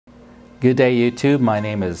Good day YouTube, my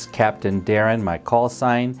name is Captain Darren. My call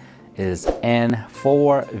sign is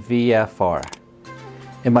N4VFR.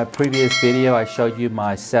 In my previous video I showed you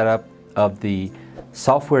my setup of the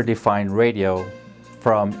software-defined radio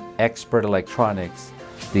from Expert Electronics,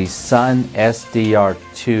 the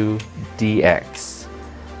SunSDR2 DX.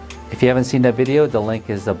 If you haven't seen that video, the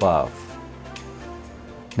link is above.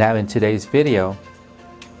 Now in today's video,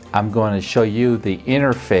 I'm going to show you the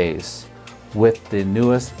interface with the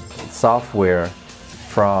newest software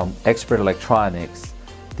from Expert Electronics,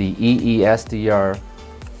 the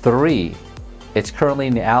EESDR3. It's currently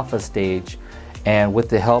in the alpha stage, and with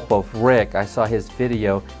the help of Rick, I saw his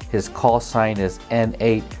video, his call sign is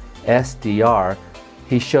N8SDR.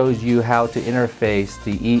 He shows you how to interface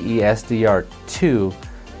the EESDR2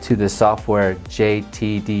 to the software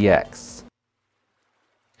JTDX.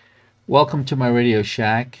 Welcome to my Radio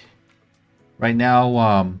Shack. Right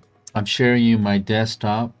now I'm sharing you my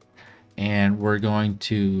desktop, and we're going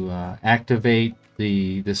to activate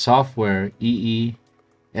the software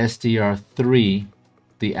EESDR3,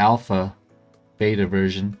 the alpha beta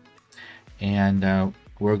version, and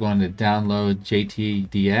we're going to download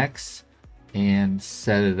JTDX and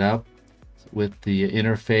set it up with the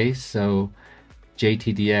interface so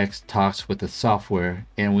JTDX talks with the software,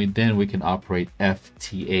 and we can operate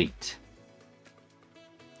FT8.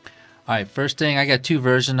 Alright, first thing, I got two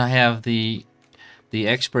versions. I have the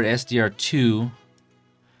ExpertSDR2,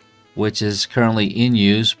 which is currently in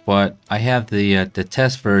use, but I have the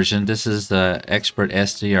test version. This is the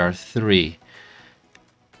ExpertSDR3,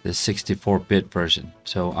 the 64-bit version.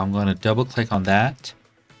 So I'm going to double click on that.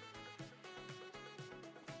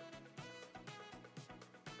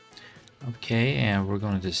 Okay, and we're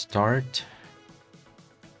going to start.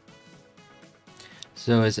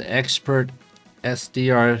 So it's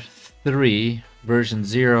ExpertSDR3 version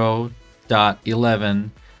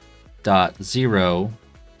 0.11.0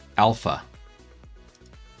 alpha.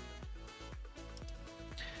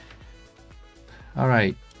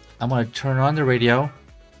 Alright, I'm going to turn on the radio.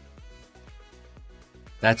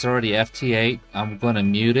 That's already FT8. I'm going to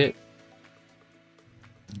mute it.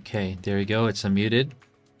 Okay, there you go, it's unmuted.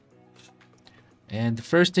 And the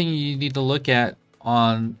first thing you need to look at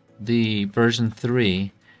on the version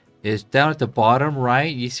 3 is down at the bottom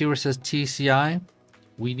right. You see where it says TCI?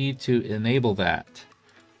 We need to enable that.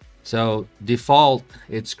 So default,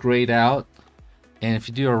 it's grayed out, and if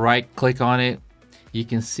you do a right click on it, you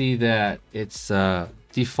can see that its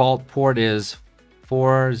default port is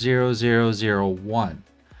 40001.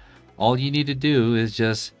 All you need to do is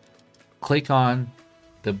just click on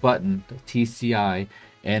the button, the TCI,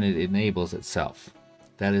 and it enables itself.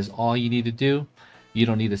 That is all you need to do. You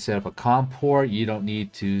don't need to set up a COM port. You don't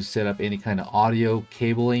need to set up any kind of audio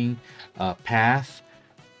cabling path.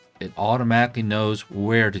 It automatically knows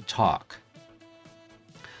where to talk.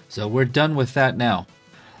 So we're done with that now.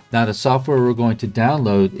 Now the software we're going to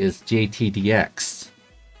download is JTDX.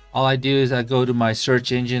 All I do is I go to my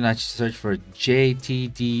search engine. I search for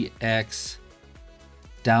JTDX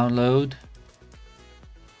download.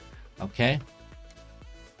 Okay.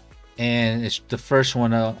 And it's the first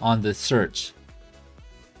one on the search.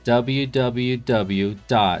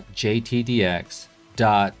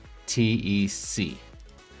 www.jtdx.tec.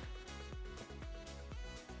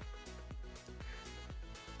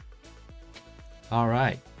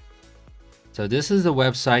 Alright, so this is the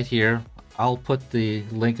website here. I'll put the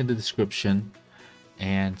link in the description,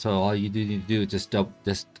 and so all you need to do is just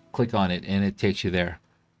click on it and it takes you there.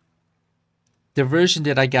 The version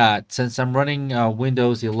that I got, since I'm running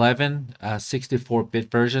Windows 11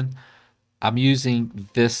 64-bit version, I'm using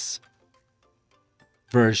this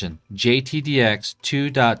version, JTDX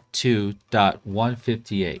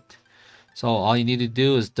 2.2.158. So all you need to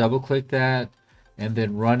do is double click that and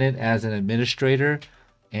then run it as an administrator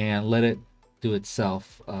and let it do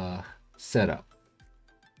itself setup.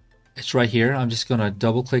 It's right here. I'm just going to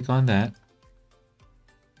double click on that.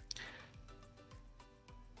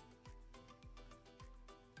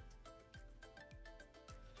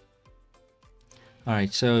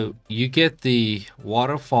 Alright, so you get the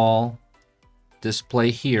waterfall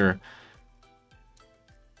display here,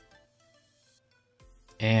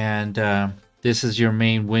 and this is your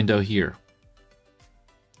main window here.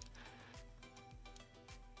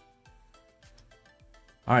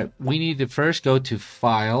 Alright, we need to first go to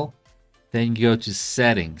File, then go to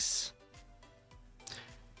Settings.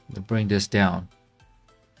 We'll bring this down.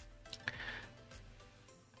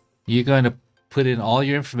 You're going to put in all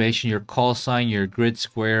your information, your call sign, your grid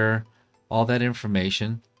square, all that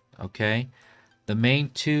information. Okay, the main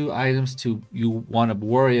two items you want to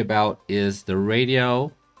worry about is the radio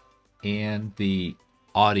and the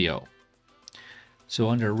audio. So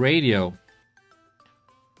under radio,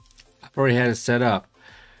 I've already had it set up.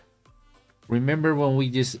 Remember when we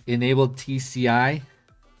just enabled TCI?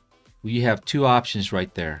 You have two options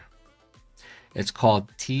right there. It's called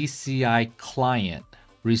TCI Client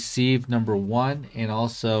Receive number 1 and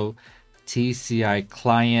also TCI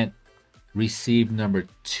Client Receive number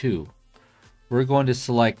 2. We're going to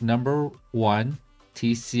select number 1,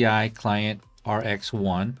 TCI Client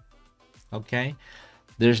RX1. Okay,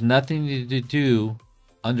 there's nothing to do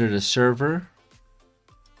under the server.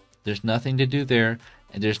 There's nothing to do there,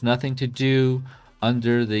 and there's nothing to do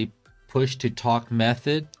under the push to talk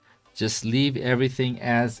method. Just leave everything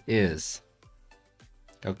as is.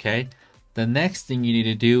 Okay, the next thing you need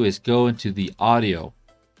to do is go into the audio.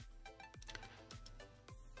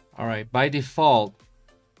 All right, by default,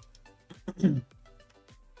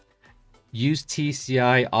 use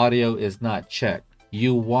TCI audio is not checked.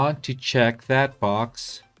 You want to check that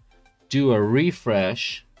box, do a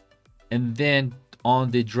refresh, and then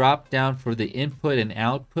on the drop down for the input and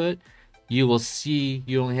output, you will see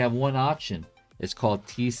you only have one option. It's called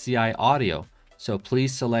TCI audio. So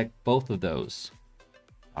please select both of those.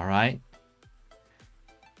 All right.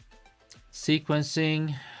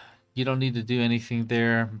 Sequencing, you don't need to do anything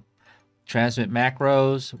there. Transmit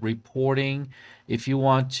macros, reporting. If you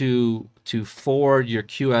want to forward your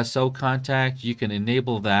QSO contact, you can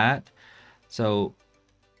enable that. So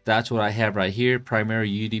that's what I have right here, primary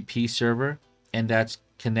UDP server, and that's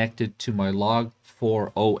connected to my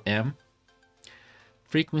log4OM.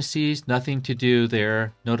 Frequencies, nothing to do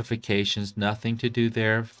there. Notifications, nothing to do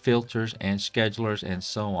there. Filters and schedulers and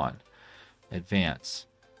so on. Advanced.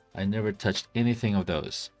 I never touched anything of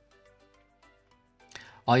those.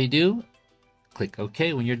 All you do, click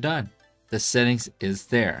OK when you're done. The settings is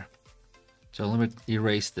there. So let me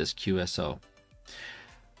erase this QSO.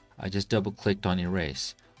 I just double clicked on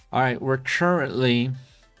erase. All right, we're currently,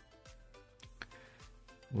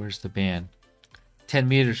 where's the band? 10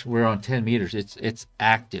 meters. We're on 10 meters. It's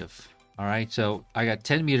active. All right, so I got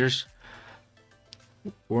 10 meters.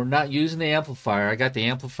 We're not using the amplifier. I got the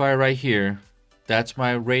amplifier right here. That's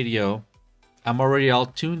my radio. I'm already all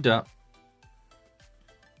tuned up.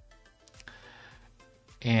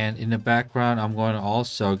 And in the background, I'm going to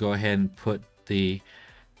also go ahead and put the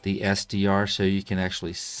SDR so you can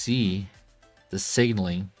actually see the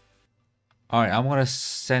signaling. All right, I'm going to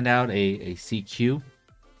send out a CQ.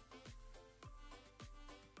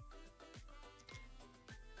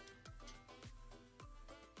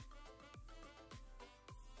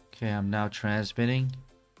 Okay, I'm now transmitting.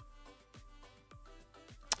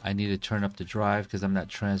 I need to turn up the drive because I'm not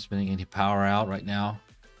transmitting any power out right now.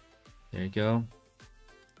 There you go.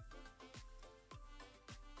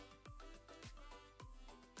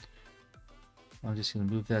 I'm just going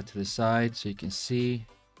to move that to the side so you can see.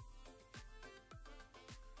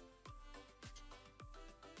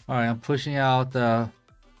 All right, I'm pushing out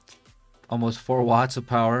almost 4 watts of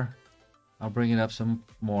power. I'll bring it up some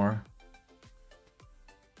more.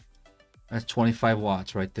 That's 25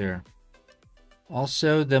 watts right there.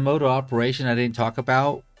 Also, the mode of operation I didn't talk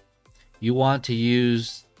about. You want to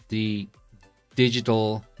use the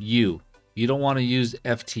digital U. You don't want to use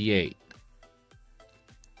FT8.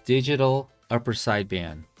 Digital upper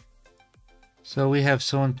sideband. So we have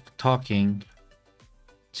someone talking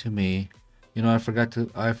to me. You know, I forgot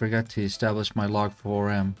to establish my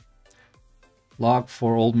log4M.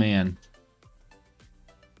 Log4 old man.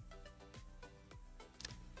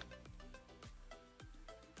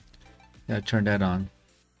 Yeah, turn that on.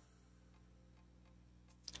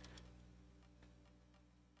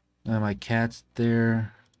 Now my cat's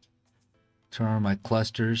there. Turn on my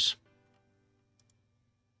clusters.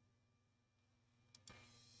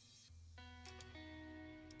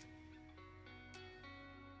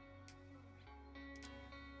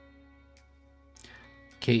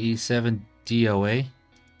 KE7 DOA.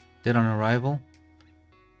 Dead on arrival.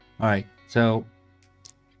 Alright, so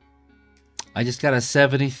I just got a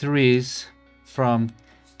 73s from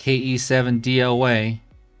KE7 DOA.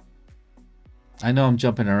 I know I'm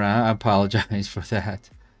jumping around. I apologize for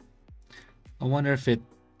that. I wonder if it,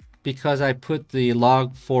 because I put the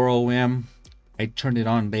log4OM, I turned it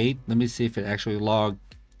on late. Let me see if it actually logged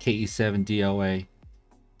KE7 DOA.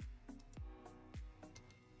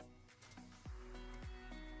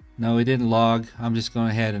 No, it didn't log. I'm just going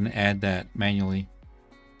ahead and add that manually.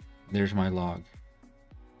 There's my log.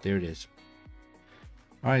 There it is.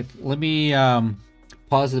 All right, let me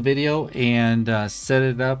pause the video and set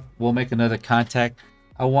it up. We'll make another contact.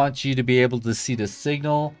 I want you to be able to see the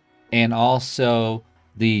signal and also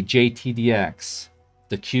the JTDX,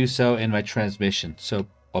 the QSO, and my transmission. So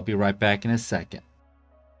I'll be right back in a second.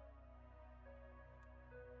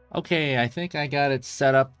 Okay, I think I got it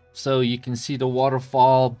set up so you can see the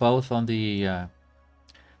waterfall both on the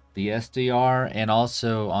SDR and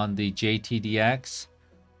also on the JTDX.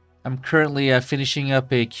 I'm currently finishing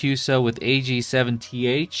up a QSO with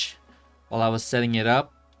AG7TH while I was setting it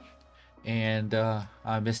up, and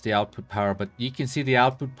I missed the output power, but you can see the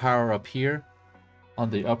output power up here on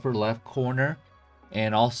the upper left corner,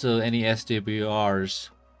 and also any SWRs.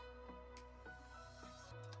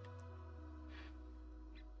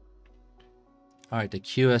 Alright, the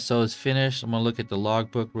QSO is finished. I'm going to look at the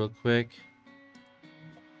logbook real quick.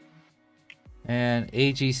 And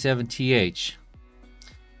AG7TH.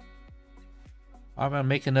 I'm going to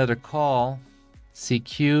make another call.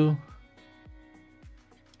 CQ.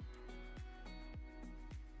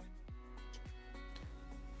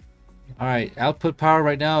 Alright, output power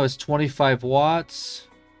right now is 25 watts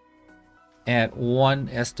at 1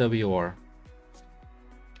 SWR.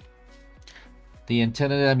 The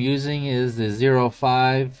antenna that I'm using is the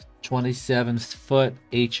 05 27-foot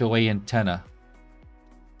HOA antenna.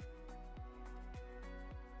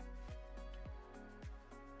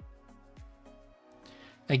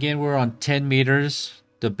 Again, we're on 10 meters.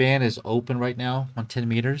 The band is open right now on 10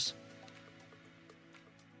 meters.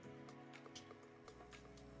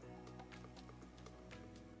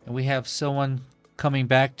 And we have someone coming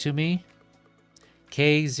back to me.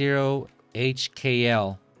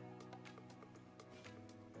 K0HKL.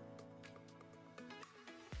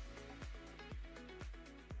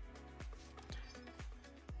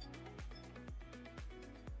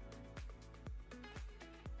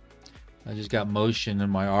 I just got motion in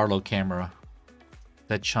my Arlo camera.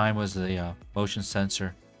 That chime was the motion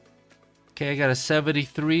sensor. Okay, I got a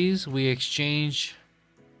 73s. We exchange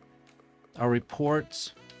our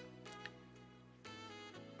reports.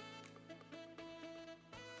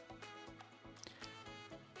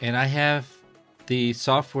 And I have the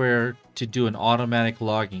software to do an automatic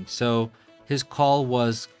logging. So his call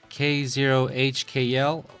was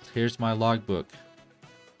K0HKL. Here's my logbook.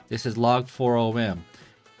 This is log 40M.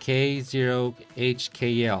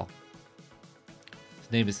 K0HKL.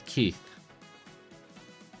 His name is Keith.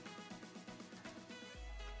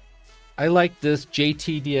 I like this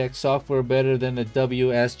JTDX software better than the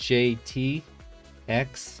WSJT-X.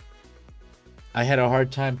 I had a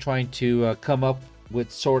hard time trying to come up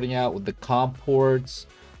with sorting out with the COM ports,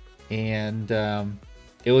 and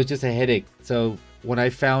it was just a headache. So when I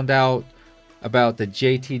found out about the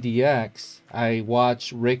JTDX, I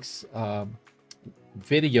watched Rick's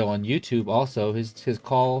video on YouTube. Also, his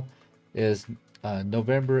call is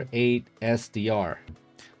November 8 SDR.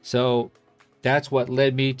 So that's what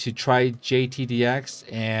led me to try JTDX,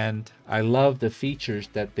 and I love the features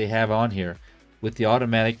that they have on here with the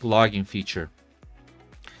automatic logging feature.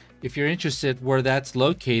 If you're interested where that's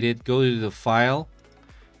located, go to the file,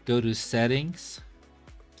 go to settings,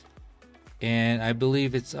 and I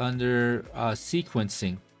believe it's under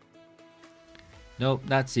sequencing. Nope,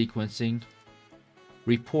 not sequencing.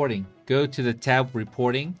 Reporting. Go to the tab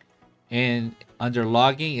reporting, and under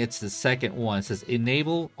logging, it's the second one. It says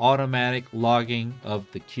enable automatic logging of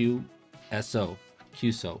the QSO.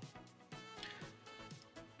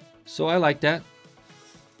 So I like that,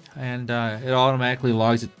 and it automatically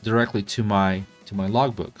logs it directly to my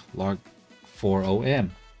logbook, log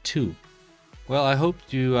 40M2. Well, I hope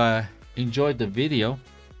you enjoyed the video.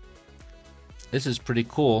 This is pretty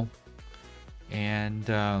cool, and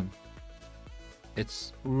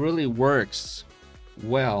it really works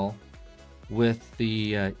well with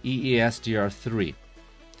the EESDR3.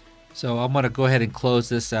 So I'm going to go ahead and close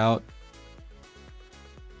this out.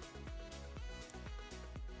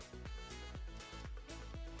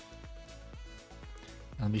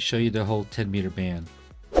 Let me show you the whole 10 meter band.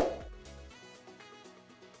 There's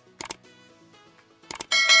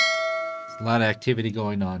a lot of activity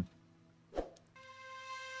going on.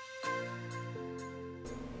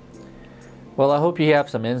 Well, I hope you have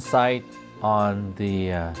some insight on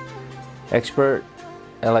the Expert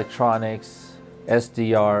Electronics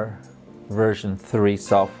SDR version 3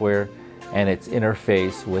 software and its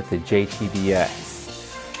interface with the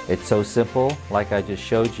JTDX. It's so simple, like I just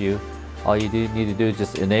showed you. All you need to do is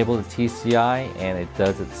just enable the TCI and it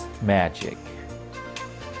does its magic.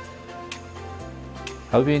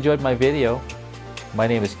 I hope you enjoyed my video. My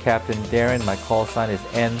name is Captain Darren. My call sign is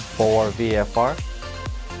N4VFR.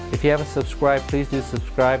 If you haven't subscribed, please do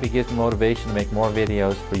subscribe. It gives me motivation to make more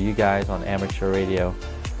videos for you guys on amateur radio.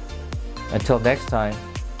 Until next time,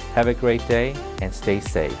 have a great day and stay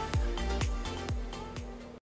safe.